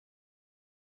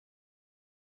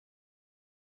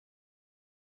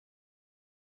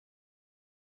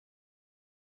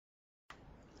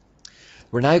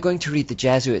We're now going to read the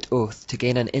Jesuit oath to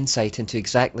gain an insight into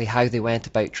exactly how they went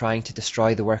about trying to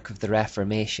destroy the work of the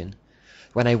Reformation.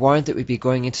 When I warned that we'd be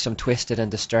going into some twisted and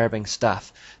disturbing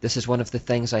stuff, this is one of the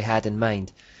things I had in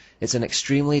mind. It's an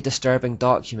extremely disturbing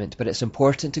document, but it's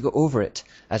important to go over it,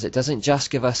 as it doesn't just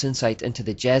give us insight into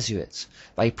the Jesuits.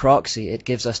 By proxy, it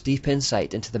gives us deep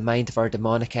insight into the mind of our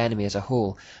demonic enemy as a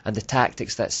whole, and the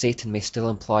tactics that Satan may still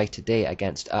employ today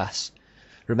against us.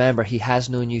 Remember, he has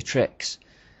no new tricks.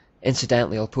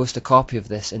 Incidentally, I'll post a copy of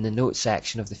this in the notes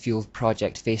section of the Fuel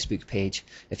Project Facebook page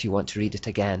if you want to read it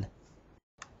again.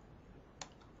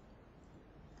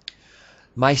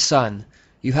 My son,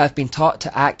 you have been taught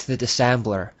to act the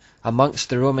dissembler. Amongst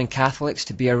the Roman Catholics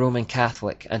to be a Roman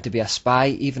Catholic, and to be a spy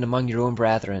even among your own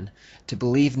brethren, to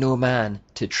believe no man,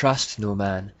 to trust no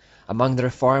man. Among the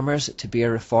Reformers to be a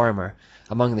Reformer,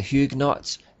 among the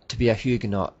Huguenots to be a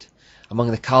Huguenot, among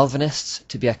the Calvinists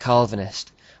to be a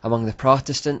Calvinist, among the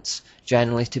Protestants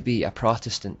generally to be a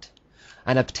Protestant,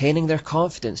 and obtaining their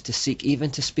confidence to seek even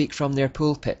to speak from their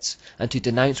pulpits, and to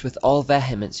denounce with all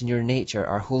vehemence in your nature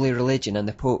our holy religion and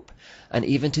the Pope, and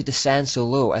even to descend so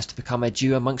low as to become a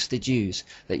Jew amongst the Jews,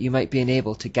 that you might be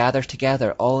enabled to gather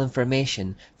together all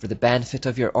information for the benefit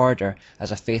of your order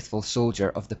as a faithful soldier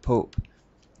of the Pope.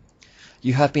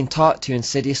 You have been taught to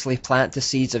insidiously plant the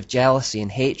seeds of jealousy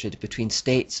and hatred between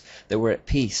states that were at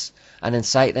peace, and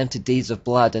incite them to deeds of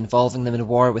blood involving them in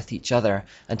war with each other,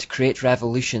 and to create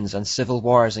revolutions and civil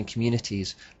wars in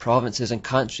communities, provinces and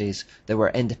countries that were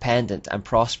independent and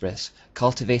prosperous,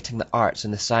 cultivating the arts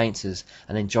and the sciences,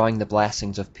 and enjoying the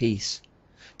blessings of peace.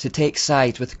 To take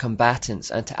sides with the combatants,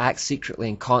 and to act secretly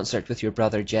in concert with your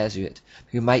brother Jesuit,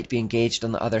 who might be engaged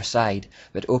on the other side,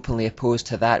 but openly opposed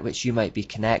to that which you might be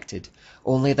connected,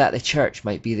 only that the Church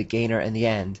might be the gainer in the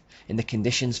end, in the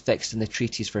conditions fixed in the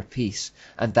treaties for peace,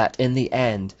 and that in the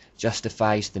end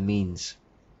justifies the means.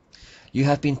 You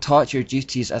have been taught your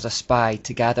duties as a spy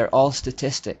to gather all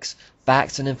statistics,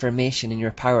 facts and information in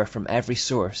your power from every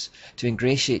source, to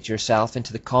ingratiate yourself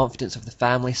into the confidence of the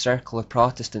family circle of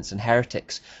Protestants and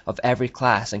heretics of every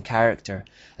class and character,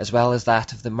 as well as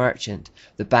that of the merchant,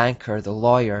 the banker, the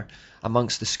lawyer,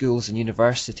 amongst the schools and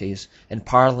universities, in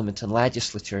parliament and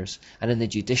legislatures, and in the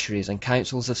judiciaries and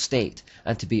councils of state,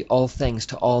 and to be all things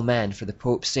to all men for the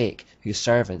Pope's sake, whose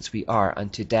servants we are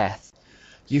unto death.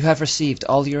 You have received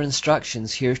all your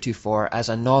instructions heretofore as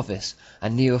a novice, a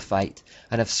neophyte,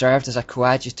 and have served as a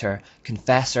coadjutor,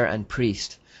 confessor, and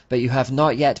priest, but you have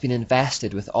not yet been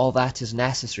invested with all that is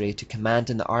necessary to command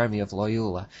in the army of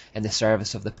Loyola in the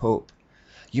service of the Pope.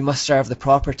 You must serve the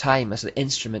proper time as the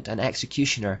instrument and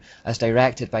executioner as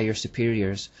directed by your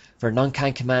superiors, for none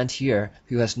can command here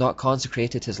who has not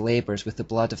consecrated his labours with the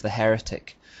blood of the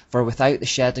heretic, for without the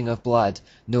shedding of blood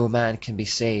no man can be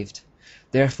saved.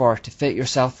 Therefore, to fit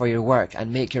yourself for your work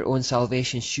and make your own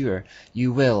salvation sure,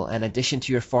 you will, in addition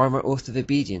to your former oath of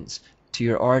obedience to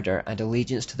your order and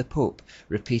allegiance to the Pope,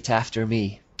 repeat after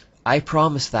me. I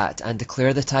promise that, and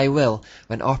declare that I will,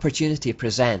 when opportunity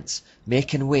presents,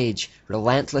 make and wage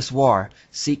relentless war,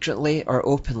 secretly or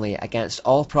openly, against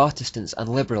all Protestants and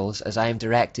Liberals as I am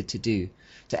directed to do,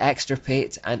 to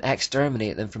extirpate and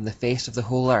exterminate them from the face of the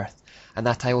whole earth, and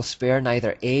that I will spare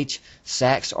neither age,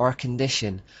 sex, or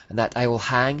condition, and that I will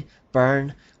hang,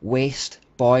 burn, waste,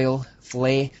 boil,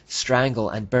 flay, strangle,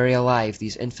 and bury alive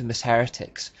these infamous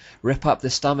heretics, rip up the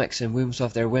stomachs and wombs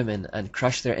of their women, and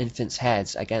crush their infants'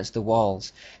 heads against the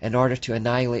walls, in order to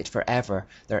annihilate for ever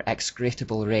their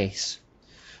execrable race.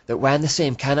 That when the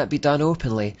same cannot be done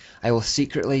openly, I will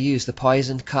secretly use the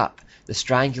poisoned cup, the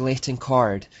strangulating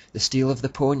cord, the steel of the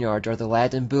poniard, or the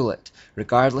leaden bullet,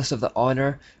 regardless of the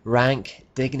honour, rank,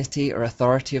 dignity, or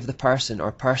authority of the person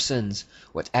or persons,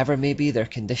 whatever may be their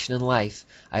condition in life,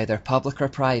 either public or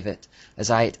private, as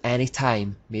I at any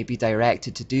time may be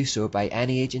directed to do so by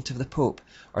any agent of the Pope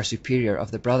or superior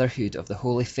of the Brotherhood of the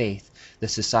Holy Faith, the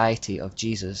Society of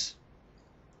Jesus.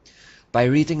 By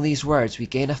reading these words we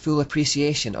gain a full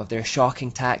appreciation of their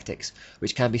shocking tactics,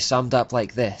 which can be summed up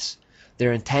like this.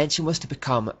 Their intention was to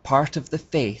become part of the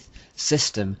faith,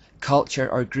 system, culture,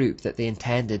 or group that they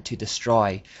intended to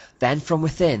destroy. Then from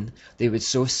within they would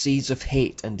sow seeds of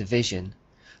hate and division.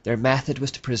 Their method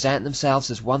was to present themselves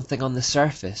as one thing on the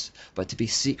surface, but to be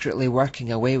secretly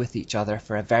working away with each other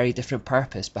for a very different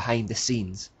purpose behind the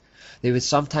scenes. They would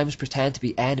sometimes pretend to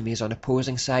be enemies on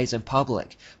opposing sides in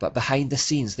public, but behind the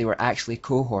scenes they were actually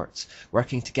cohorts,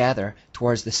 working together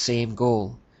towards the same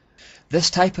goal. This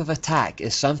type of attack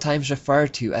is sometimes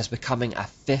referred to as becoming a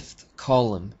fifth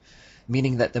column,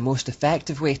 meaning that the most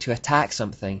effective way to attack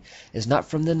something is not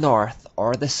from the north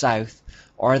or the south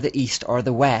or the east or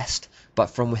the west, but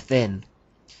from within.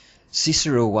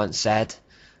 Cicero once said,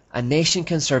 A nation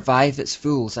can survive its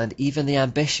fools and even the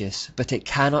ambitious, but it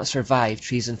cannot survive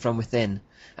treason from within.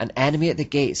 An enemy at the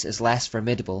gates is less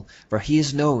formidable, for he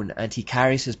is known and he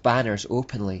carries his banners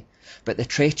openly. But the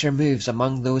traitor moves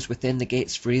among those within the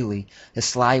gates freely, his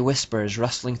sly whispers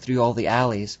rustling through all the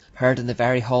alleys, heard in the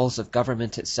very halls of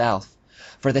government itself.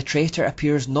 For the traitor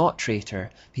appears not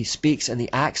traitor, he speaks in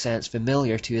the accents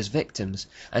familiar to his victims,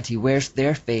 and he wears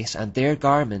their face and their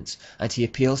garments, and he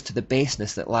appeals to the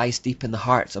baseness that lies deep in the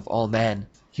hearts of all men.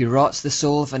 He rots the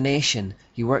soul of a nation,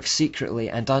 he works secretly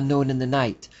and unknown in the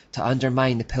night, to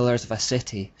undermine the pillars of a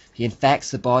city. He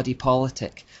infects the body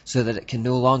politic, so that it can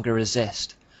no longer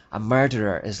resist. A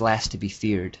murderer is less to be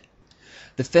feared.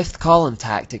 The fifth column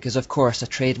tactic is of course a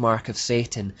trademark of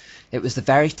Satan. It was the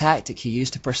very tactic he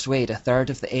used to persuade a third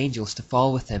of the angels to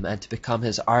fall with him and to become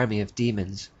his army of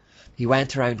demons. He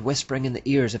went around whispering in the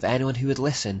ears of anyone who would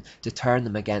listen to turn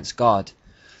them against God.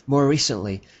 More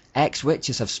recently,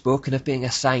 ex-witches have spoken of being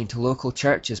assigned to local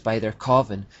churches by their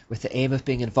coven with the aim of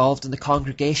being involved in the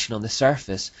congregation on the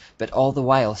surface, but all the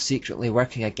while secretly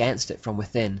working against it from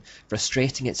within,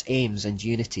 frustrating its aims and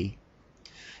unity.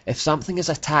 If something is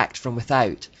attacked from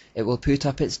without, it will put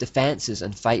up its defenses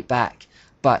and fight back,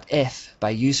 but if, by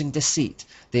using deceit,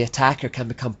 the attacker can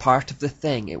become part of the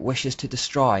thing it wishes to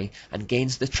destroy and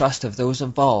gains the trust of those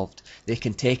involved, they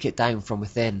can take it down from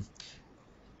within.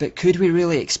 But could we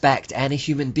really expect any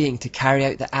human being to carry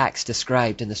out the acts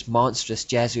described in this monstrous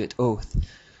Jesuit oath?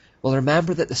 Well,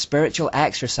 remember that the spiritual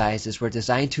exercises were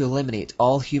designed to eliminate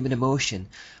all human emotion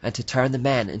and to turn the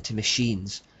men into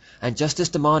machines. And just as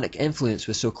demonic influence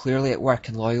was so clearly at work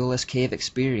in Loyola's cave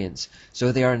experience,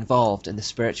 so they are involved in the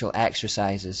spiritual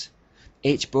exercises.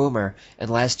 H. Boehmer in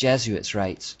Les Jesuits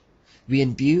writes, "We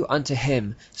imbue unto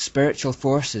him spiritual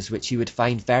forces which he would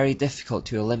find very difficult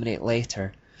to eliminate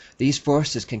later. These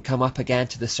forces can come up again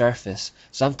to the surface,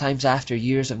 sometimes after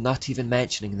years of not even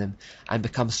mentioning them, and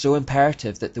become so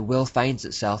imperative that the will finds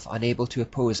itself unable to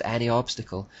oppose any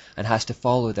obstacle, and has to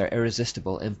follow their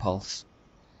irresistible impulse."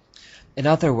 In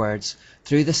other words,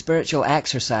 through the spiritual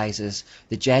exercises,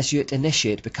 the Jesuit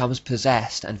initiate becomes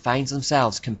possessed and finds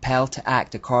themselves compelled to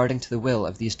act according to the will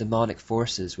of these demonic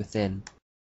forces within.